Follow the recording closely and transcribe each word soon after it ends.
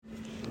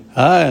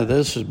Hi,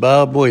 this is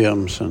Bob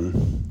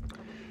Williamson.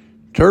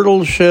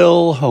 Turtle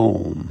Shell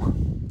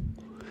Home.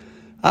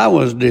 I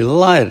was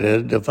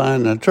delighted to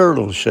find a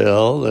turtle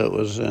shell that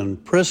was in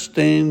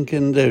pristine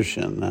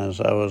condition as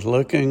I was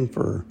looking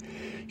for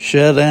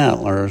shed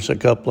antlers a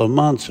couple of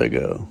months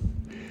ago.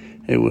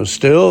 It was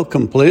still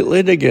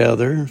completely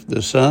together.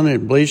 The sun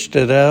had bleached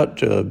it out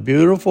to a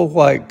beautiful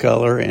white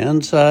color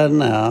inside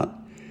and out,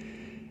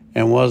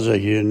 and was a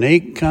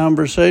unique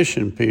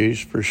conversation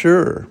piece for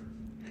sure.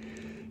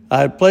 I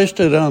had placed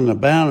it on the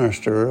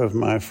banister of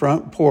my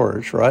front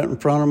porch right in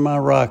front of my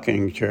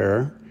rocking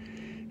chair,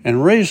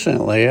 and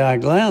recently I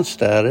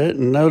glanced at it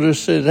and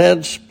noticed it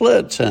had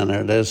splits in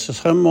it as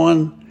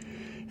someone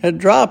had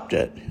dropped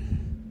it.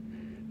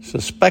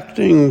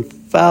 Suspecting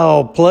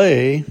foul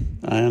play,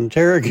 I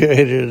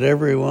interrogated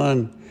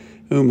everyone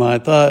whom I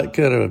thought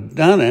could have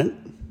done it.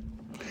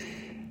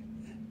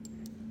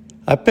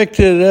 I picked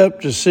it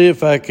up to see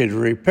if I could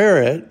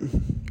repair it,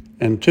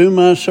 and to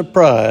my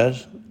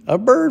surprise, a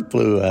bird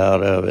flew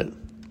out of it.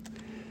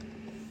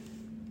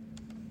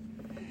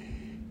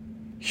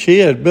 She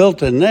had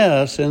built a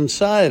nest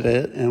inside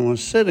it and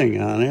was sitting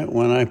on it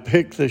when I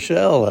picked the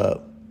shell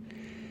up.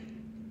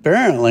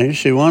 Apparently,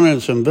 she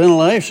wanted some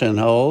ventilation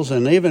holes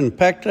and even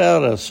pecked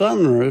out a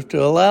sunroof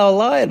to allow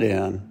light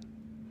in.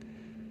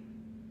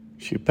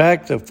 She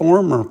packed the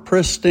former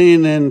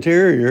pristine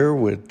interior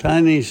with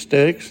tiny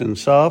sticks and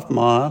soft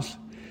moss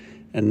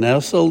and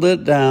nestled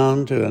it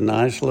down to a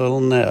nice little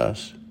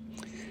nest.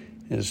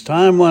 As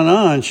time went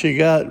on, she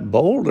got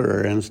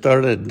bolder and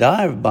started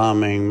dive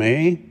bombing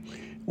me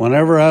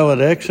whenever I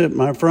would exit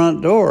my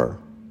front door.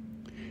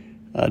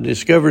 I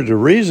discovered the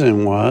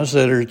reason was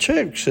that her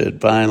chicks had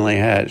finally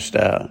hatched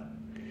out.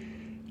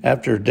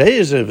 After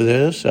days of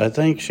this, I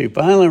think she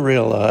finally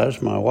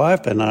realized my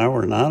wife and I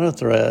were not a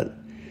threat,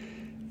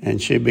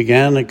 and she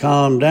began to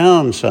calm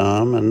down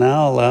some and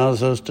now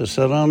allows us to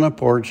sit on the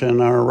porch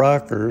in our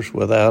rockers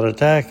without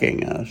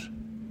attacking us.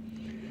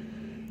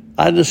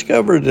 I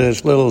discovered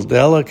this little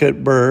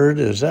delicate bird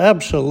is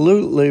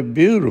absolutely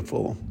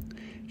beautiful.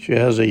 She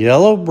has a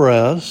yellow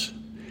breast,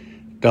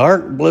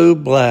 dark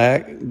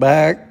blue-black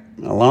back,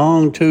 a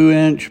long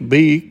 2-inch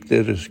beak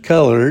that is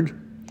colored,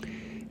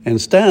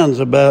 and stands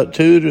about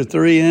 2 to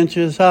 3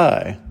 inches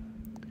high.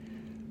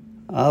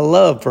 I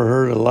love for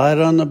her to light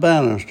on the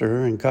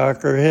banister and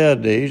cock her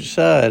head to each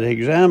side,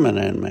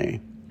 examining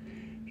me.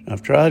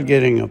 I've tried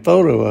getting a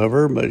photo of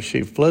her, but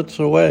she flits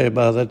away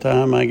by the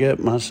time I get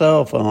my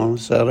cell phone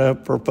set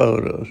up for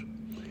photos.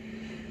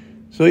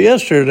 So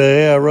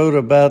yesterday I wrote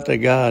about the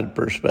God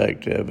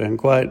perspective, and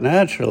quite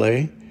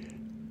naturally,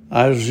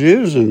 I was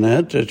using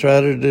it to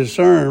try to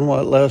discern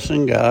what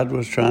lesson God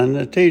was trying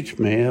to teach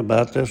me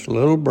about this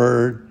little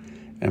bird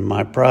and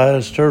my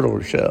prized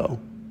turtle shell.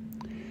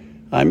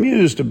 I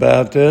mused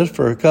about this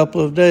for a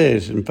couple of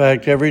days. In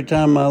fact, every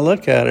time I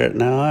look at it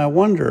now, I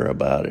wonder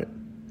about it.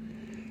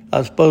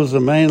 I suppose the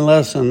main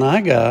lesson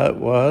I got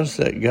was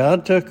that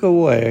God took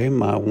away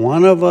my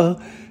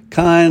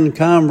one-of-a-kind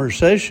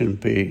conversation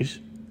piece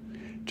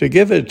to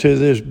give it to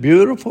this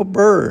beautiful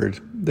bird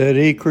that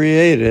he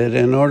created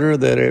in order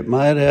that it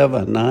might have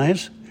a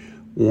nice,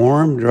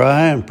 warm,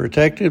 dry, and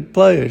protected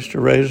place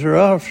to raise her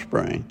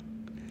offspring.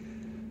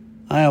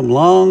 I am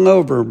long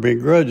over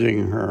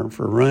begrudging her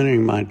for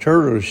ruining my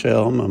turtle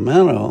shell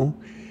memento,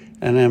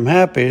 and am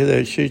happy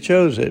that she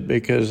chose it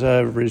because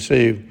I've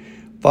received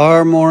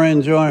far more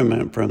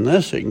enjoyment from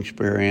this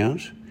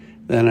experience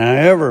than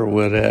I ever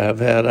would have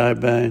had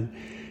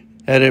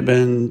it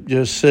been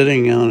just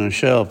sitting on a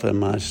shelf in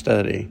my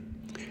study.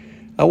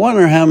 I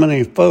wonder how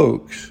many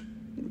folks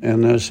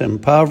in this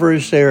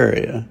impoverished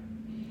area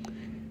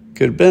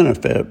could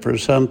benefit for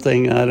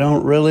something I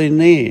don't really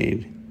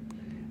need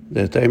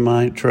that they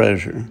might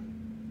treasure.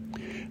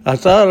 I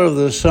thought of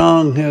the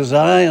song, His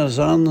Eye is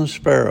on the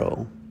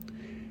Sparrow.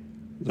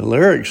 The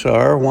lyrics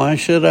are, why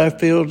should I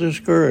feel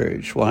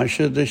discouraged? Why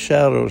should the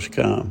shadows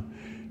come?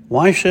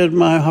 Why should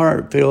my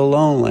heart feel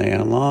lonely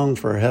and long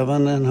for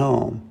heaven and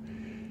home?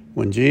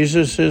 When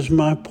Jesus is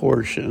my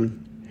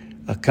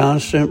portion, a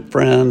constant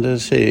friend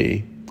is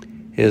he.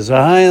 His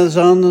eye is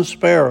on the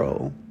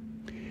sparrow,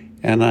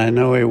 and I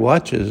know he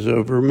watches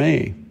over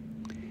me.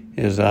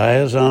 His eye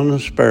is on the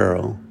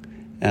sparrow,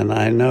 and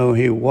I know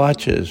he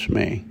watches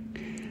me.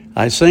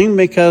 I sing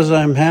because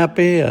I'm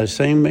happy. I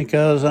sing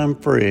because I'm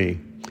free.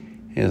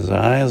 His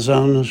eye is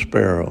on the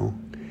sparrow,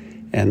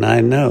 and I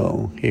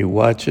know he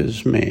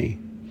watches me.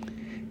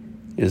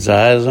 His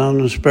eye is on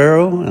the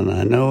sparrow, and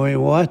I know he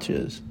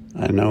watches.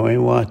 I know he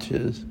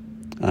watches.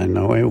 I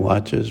know he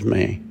watches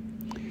me.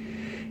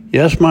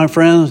 Yes, my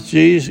friends,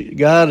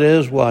 God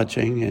is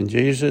watching, and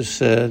Jesus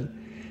said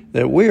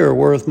that we are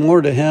worth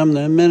more to him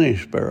than many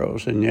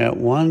sparrows, and yet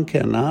one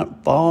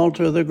cannot fall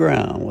to the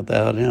ground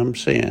without him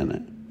seeing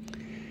it.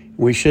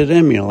 We should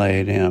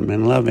emulate him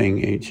in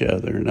loving each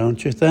other,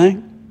 don't you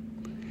think?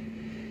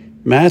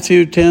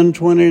 Matthew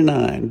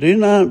 10:29, do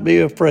not be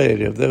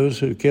afraid of those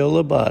who kill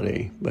the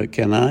body, but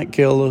cannot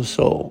kill the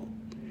soul.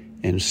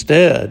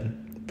 Instead,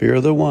 fear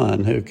the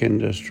one who can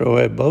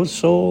destroy both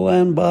soul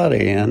and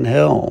body in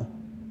hell.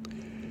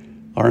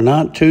 Are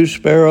not 2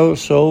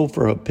 sparrows sold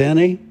for a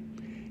penny?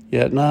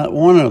 Yet not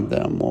one of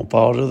them will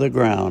fall to the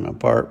ground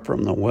apart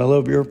from the will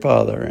of your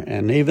Father,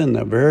 and even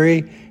the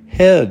very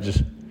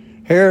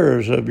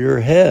hairs of your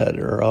head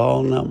are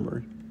all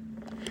numbered.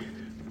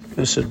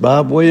 This is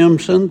Bob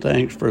Williamson.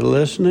 Thanks for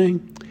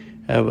listening.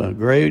 Have a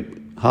great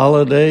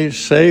holiday,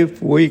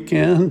 safe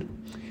weekend,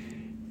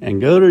 and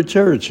go to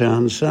church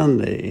on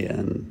Sunday,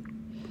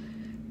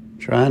 and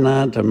try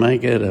not to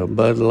make it a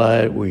Bud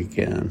Light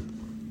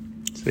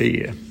weekend.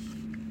 See ya.